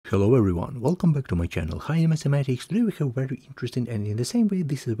Hello everyone, welcome back to my channel. Hi in Mathematics. Today we have a very interesting and in the same way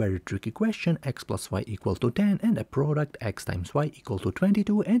this is a very tricky question, x plus y equal to 10 and a product x times y equal to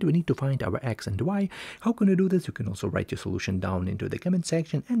 22, and we need to find our x and y. How can you do this? You can also write your solution down into the comment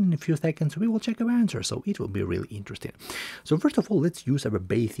section and in a few seconds we will check our answer, so it will be really interesting. So first of all, let's use our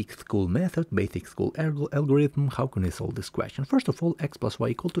basic school method, basic school algorithm. How can we solve this question? First of all, x plus y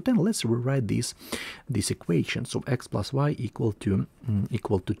equal to 10. Let's rewrite this equation. So x plus y equal to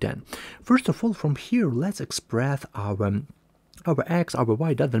 10. First of all, from here, let's express our x, our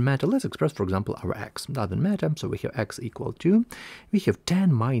y, doesn't matter. Let's express, for example, our x, doesn't matter. So we have x equal to, we have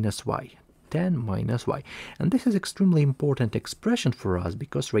 10 minus y. 10 minus y, and this is extremely important expression for us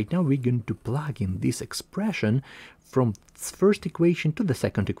because right now we're going to plug in this expression from first equation to the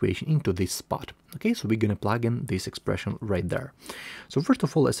second equation into this spot. Okay, so we're going to plug in this expression right there. So first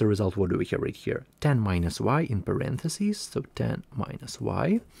of all, as a result, what do we have right here? 10 minus y in parentheses, so 10 minus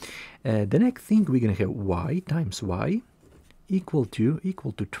y. The next thing, we're going to have y times y equal to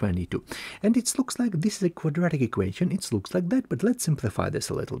 22, and it looks like this is a quadratic equation. It looks like that, but let's simplify this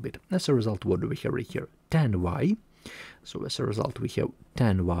a little bit. As a result, what do we have right here? 10y. So as a result, we have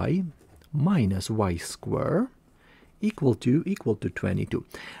 10y minus y square equal to 22.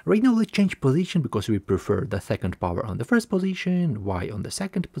 Right now, let's change position because we prefer the second power on the first position, y on the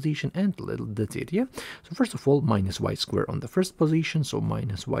second position, and that's it, yeah? So first of all, minus y square on the first position, so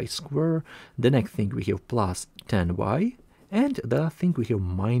minus y square. The next thing, we have plus 10y. And the thing we have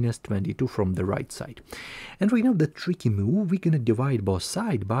minus 22 from the right side. And right now the tricky move, we're going to divide both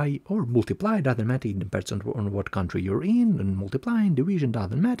sides by, or multiply, doesn't matter, it depends on what country you're in, and multiplying, division,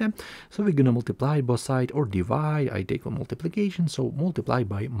 doesn't matter. So we're going to multiply both sides or divide, I take a multiplication, so multiply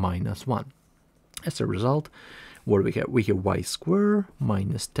by minus 1. As a result, what do we have? We have y squared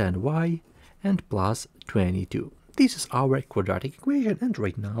minus 10y and plus 22. This is our quadratic equation, and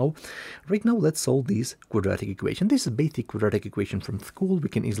right now let's solve this quadratic equation. This is basic quadratic equation from school. We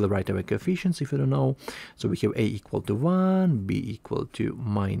can easily write our coefficients if you don't know. So we have a equal to 1, b equal to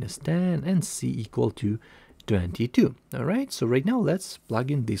minus 10, and c equal to 22. All right, so right now let's plug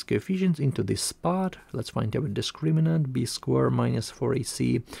in these coefficients into this spot. Let's find our discriminant, b squared minus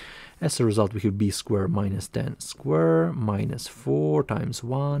 4ac. As a result, we have b squared minus 10 squared minus 4 times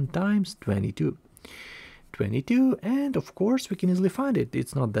 1 times 22. 22, and of course we can easily find it.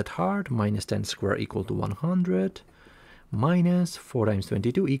 It's not that hard. Minus 10 squared equal to 100 minus 4 times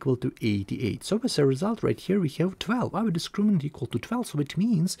 22 equal to 88. So as a result, right here we have 12. Our discriminant equal to 12, so it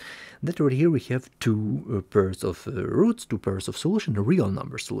means that right here we have two pairs of roots, two pairs of solution, a real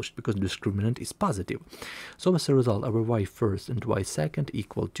number solution, because discriminant is positive. So as a result, our y first and y second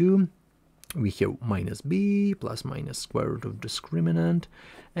equal to, we have minus b plus minus square root of discriminant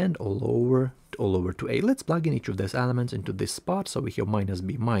and all over to a. Let's plug in each of these elements into this spot. So we have minus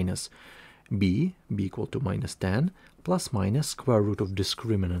b equal to minus 10 plus minus square root of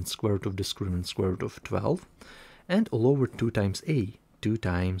discriminant, square root of 12, and all over 2 times a. 2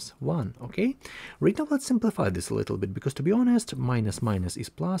 times 1, okay? Right now let's simplify this a little bit, because to be honest, minus is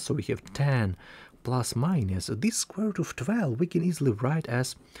plus, so we have 10 plus minus, this square root of 12 we can easily write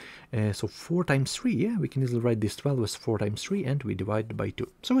as, so 4 times 3, yeah? We can easily write this 12 as 4 times 3 and we divide by 2.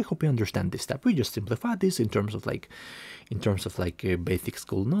 So I hope you understand this step. We just simplify this in terms of basic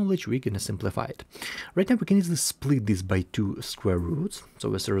school knowledge. We're gonna simplify it. Right now we can easily split this by 2 square roots.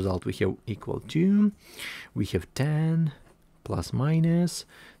 So as a result we have equal to, we have 10 plus minus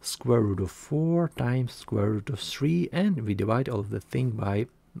square root of 4 times square root of 3, and we divide all of the thing by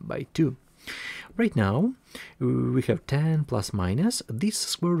 2. Right now we have 10 plus minus this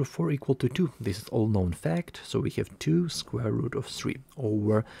square root of 4 equal to 2. This is all known fact, so we have 2 square root of 3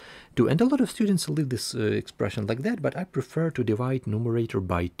 over 2. And a lot of students leave this expression like that, but I prefer to divide numerator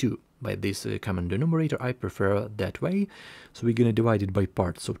by 2. By this common denominator, I prefer that way. So we're going to divide it by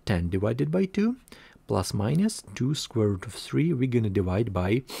parts, so 10 divided by 2 plus minus 2 square root of 3, we're going to divide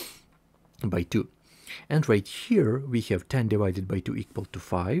by 2. And right here we have 10 divided by 2 equal to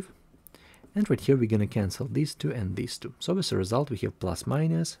 5. And right here we're going to cancel these 2 and these 2. So as a result we have plus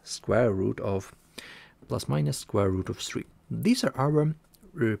minus square root of 3. These are our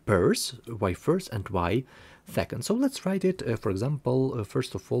pairs, y first and y second. So let's write it, for example,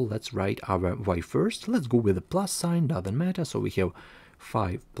 first of all, let's write our y first. Let's go with the plus sign, doesn't matter. So we have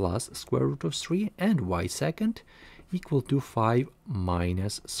 5 plus square root of 3 and y second equal to 5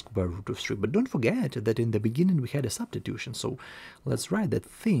 minus square root of 3. But don't forget that in the beginning we had a substitution. So let's write that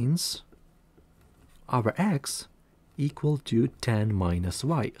since our x equal to 10 minus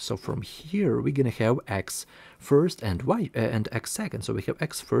y. So from here we're gonna have x first and y and x second. So we have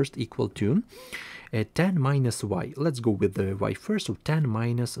x first equal to 10 minus y. Let's go with the y first. So 10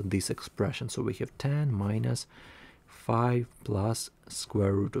 minus this expression. So we have 10 minus 5 plus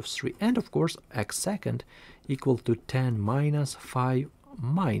square root of 3. And of course x second equal to 10 minus 5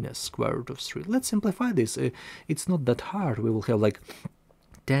 minus square root of 3. Let's simplify this. It's not that hard. We will have like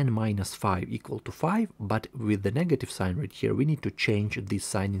 10 minus 5 equal to 5, but with the negative sign right here, we need to change this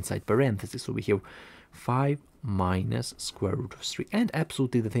sign inside parentheses. So we have 5 minus square root of 3. And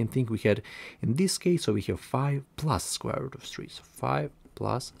absolutely the same thing we had in this case. So we have 5 plus square root of 3. So 5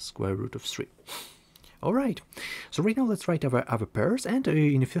 plus square root of 3. All right, so right now let's write our pairs, and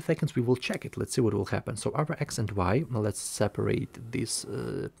in a few seconds we will check it. Let's see what will happen. So our x and y, now let's separate this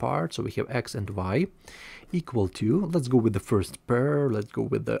part. So we have x and y equal to, let's go with the first pair, let's go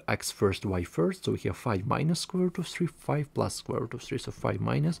with the x first, y first. So we have 5 minus square root of 3, 5 plus square root of 3. So 5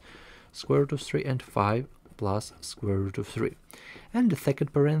 minus square root of 3 and 5 plus square root of 3. And the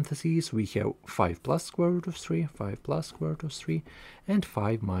second parentheses, we have 5 plus square root of 3, 5 plus square root of 3, and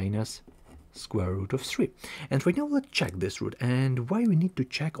 5 minus square root of 3. And right now let's check this root. And why we need to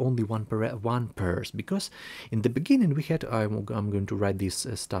check only one pairs? Because in the beginning we had, I'm going to write this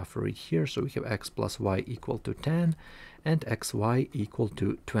stuff right here. So we have x plus y equal to 10 and xy equal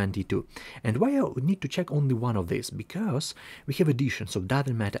to 22. And why I need to check only one of these? Because we have addition, so it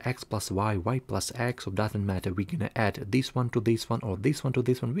doesn't matter x plus y, y plus x, so it doesn't matter we're gonna add this one to this one or this one to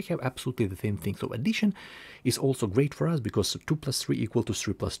this one. We have absolutely the same thing. So addition is also great for us because 2 plus 3 equal to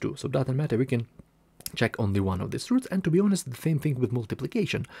 3 plus 2. So it doesn't matter, we can check only one of these roots. And to be honest, the same thing with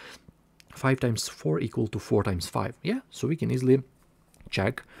multiplication. 5 times 4 equal to 4 times 5. Yeah, so we can easily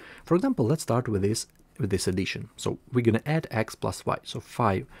check. For example, let's start with this addition. So we're gonna add x plus y. So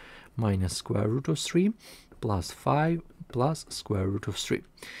 5 minus square root of 3 plus 5 plus square root of 3.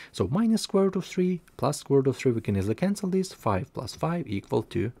 So minus square root of 3 plus square root of 3, we can easily cancel this. 5 plus 5 equal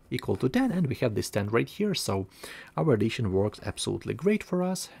to 10, and we have this 10 right here. So our addition works absolutely great for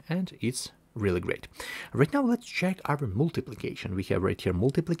us, and it's really great. Right now let's check our multiplication. We have right here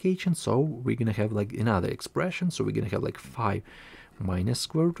multiplication, so we're gonna have like another expression. So we're gonna have like 5 minus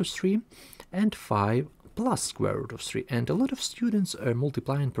square root of 3 and 5 plus square root of 3. And a lot of students are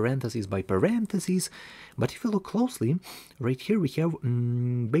multiplying parentheses by parentheses, but if you look closely, right here we have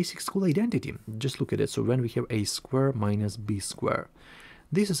basic school identity. Just look at it. So when we have a square minus b square,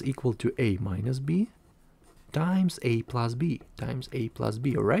 this is equal to a minus b times a plus b times a plus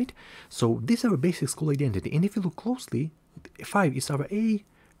b, all right? So this is our basic school identity. And if you look closely, 5 is our a,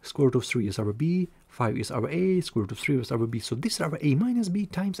 square root of 3 is our b, 5 is our a, square root of 3 is our b. So this is our a minus b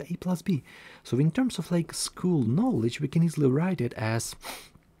times a plus b. So in terms of like school knowledge, we can easily write it as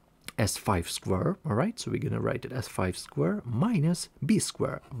 5 square, all right? So we're gonna write it as 5 square minus b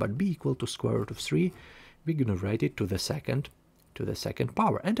square, but b equal to square root of 3. We're gonna write it to the second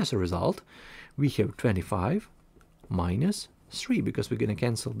power, and as a result, we have 25 minus 3, because we're gonna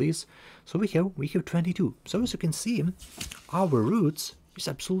cancel this. So we have 22. So as you can see, our roots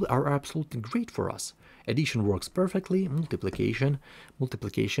are absolutely great for us. Addition works perfectly, multiplication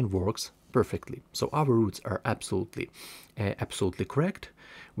works perfectly. So our roots are absolutely correct.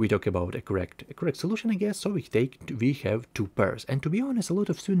 We talk about a correct solution, I guess. So we have two pairs. And to be honest, a lot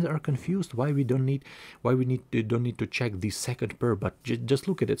of students are confused why we don't need to check the second pair. But just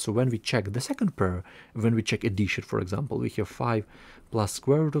look at it. So when we check the second pair, when we check addition, for example, we have 5 plus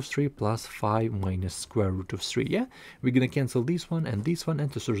square root of 3 plus 5 minus square root of 3. Yeah, we're gonna cancel this one, and as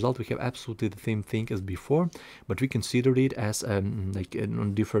a result we have absolutely the same thing as before, but we considered it as like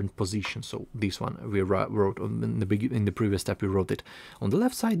on different positions. So this one we wrote in the previous step, we wrote it on the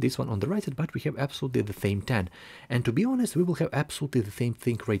left side, this one on the right side, but we have absolutely the same 10. And to be honest, we will have absolutely the same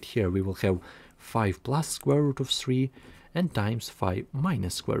thing right here. We will have 5 plus square root of 3 and times 5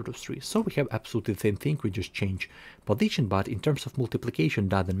 minus square root of 3. So we have absolutely the same thing, we just change position, but in terms of multiplication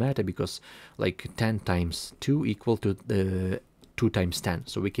doesn't matter, because like 10 times 2 equal to 2 times 10.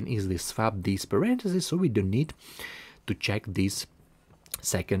 So we can easily swap these parentheses, so we don't need to check these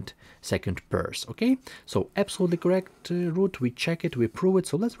second pairs. Okay, so absolutely correct root, we check it, we prove it.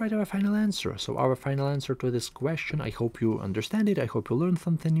 So let's write our final answer. So our final answer to this question, I hope you understand it, I hope you learned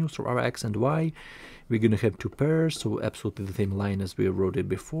something new. So our x and y, we're gonna have two pairs, so absolutely the same line as we wrote it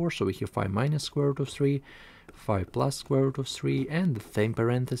before. So we have 5 minus square root of 3, 5 plus square root of 3, and the same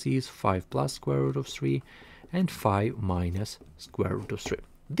parentheses, 5 plus square root of 3 and 5 minus square root of 3.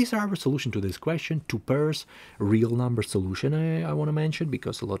 these are our solution to this question. 2 pairs, real number solution I want to mention,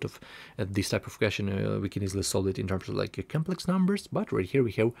 because a lot of this type of question we can easily solve it in terms of like complex numbers, but right here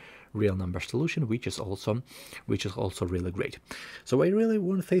we have real number solution, which is also really great. So I really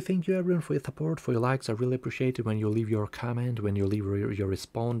want to say thank you everyone for your support, for your likes. I really appreciate it when you leave your comment, when you leave your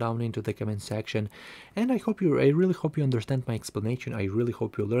response down into the comment section, and I really hope you understand my explanation. I really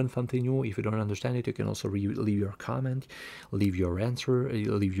hope you learn something new. If you don't understand it, you can also leave your comment, leave your answer,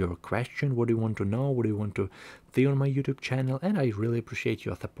 leave your question. What do you want to know? What do you want to see on my YouTube channel? And I really appreciate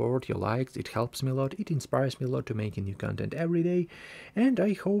your support, your likes. It helps me a lot. It inspires me a lot to make new content every day. And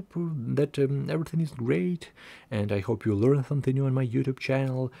I hope that everything is great. And I hope you learn something new on my YouTube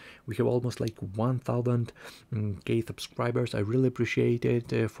channel. We have almost like 1,000 subscribers. I really appreciate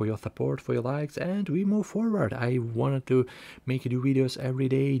it for your support, for your likes, and we move forward. I wanted to make new videos every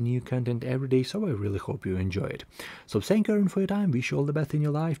day, new content every day, so I really hope you enjoy it. So thank you everyone for your time. Wish you all the best in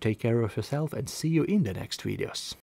your life. Take care of yourself and see you in the next videos.